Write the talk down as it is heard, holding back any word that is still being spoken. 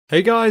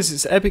Hey guys,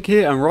 it's Epic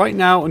here, and right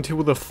now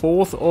until the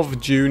 4th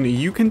of June,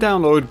 you can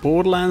download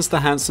Borderlands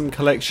The Handsome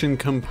Collection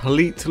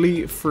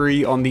completely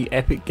free on the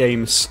Epic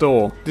Games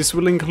Store. This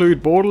will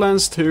include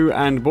Borderlands 2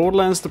 and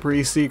Borderlands the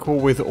Pre-Sequel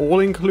with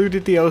all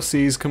included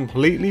DLCs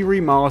completely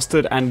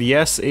remastered, and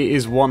yes, it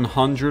is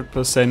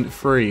 100%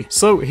 free.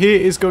 So here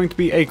is going to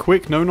be a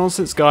quick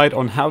no-nonsense guide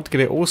on how to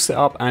get it all set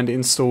up and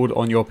installed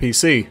on your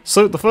PC.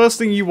 So the first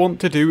thing you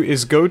want to do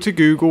is go to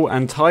Google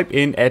and type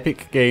in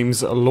Epic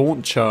Games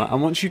Launcher,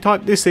 and once you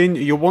type this in,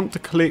 you'll want to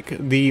click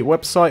the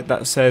website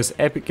that says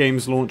Epic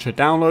Games Launcher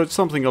Download,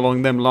 something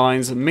along them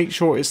lines. Make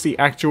sure it's the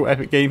actual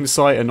Epic Games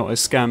site and not a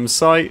scam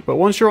site. But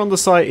once you're on the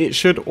site, it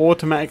should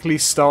automatically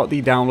start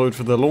the download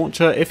for the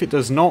launcher. If it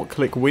does not,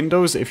 click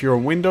Windows if you're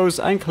on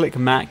Windows and click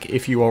Mac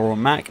if you are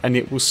on Mac, and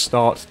it will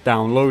start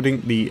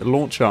downloading the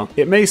launcher.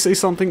 It may say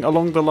something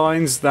along the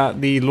lines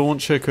that the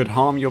launcher could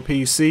harm your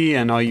PC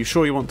and are you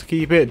sure you want to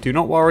keep it? Do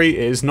not worry,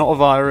 it is not a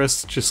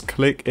virus, just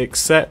click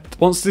accept.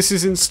 Once this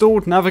is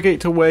installed,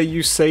 navigate to where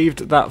you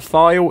saved that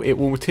file. It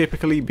will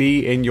typically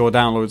be in your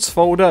downloads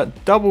folder.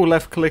 Double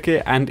left click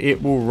it and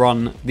it will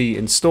run the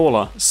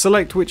installer.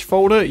 Select which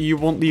folder you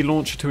want the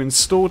launcher to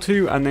install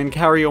to and then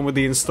carry on with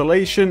the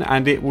installation,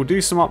 and it will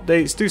do some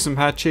updates, do some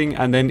patching,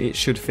 and then it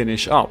should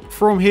finish up.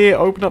 From here,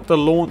 open up the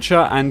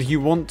launcher and you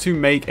want to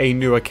make a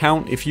new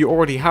account. If you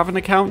already have an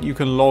account, you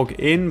can log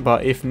in,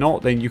 but if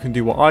not, then you can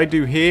do what I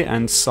do here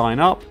and sign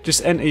up.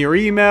 Just enter your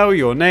email,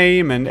 your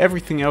name, and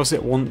everything else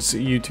it wants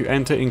you to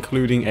enter,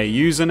 including a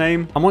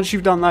username. And once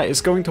you've done that,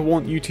 it's going to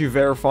want you to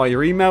verify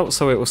your email,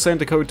 so it will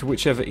send a code to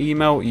whichever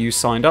email you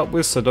signed up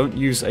with. So don't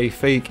use a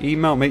fake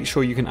email, make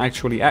sure you can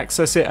actually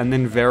access it and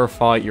then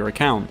verify your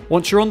account.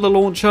 Once you're on the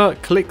launcher,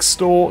 click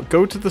Store,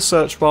 go to the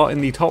search bar in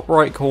the top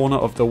right corner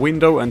of the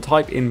window and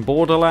type in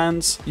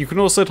Borderlands. You can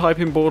also type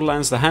in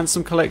Borderlands The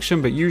Handsome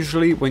Collection, but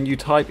usually when you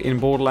type in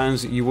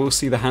Borderlands, you will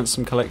see the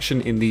Handsome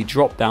Collection in the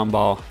drop down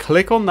bar.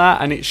 Click on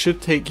that and it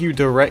should take you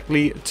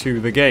directly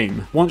to the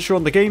game. Once you're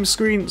on the game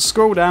screen,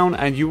 scroll down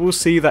and you will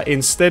see that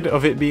instead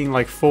of it being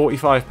like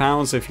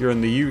 £45 if you're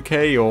in the UK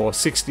or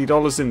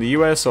 $60 in the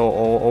US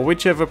or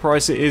whichever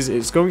price it is,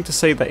 it's going to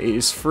say that it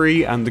is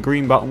free and the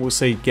green button will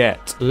say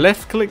get.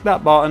 Left click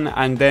that button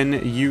and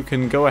then you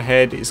can go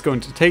ahead. It's going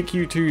to take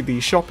you to the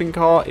shopping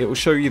cart. It will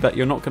show you that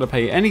you're not going to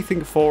pay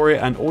anything for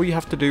it, and all you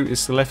have to do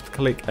is to left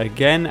click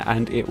again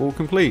and it will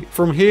complete.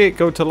 From here,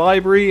 go to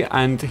library,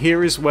 and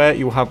here is where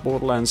you'll have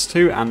Borderlands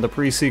 2 and the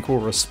pre-sequel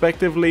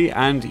respectively,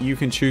 and you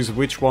can choose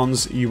which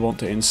ones you want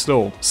to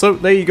install. So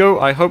there you go.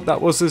 I hope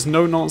that was as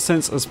no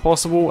nonsense as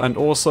possible and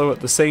also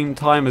at the same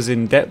time as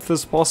in depth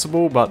as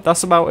possible, but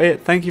that's about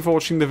it. Thank you for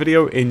watching the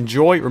video.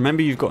 Enjoy.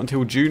 Remember, you've got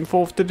until June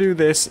 4th to do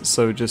this,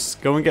 so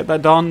just go and get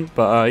that done.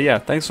 But yeah,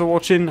 thanks for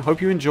watching.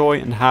 Hope you enjoy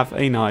and have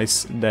a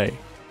nice day.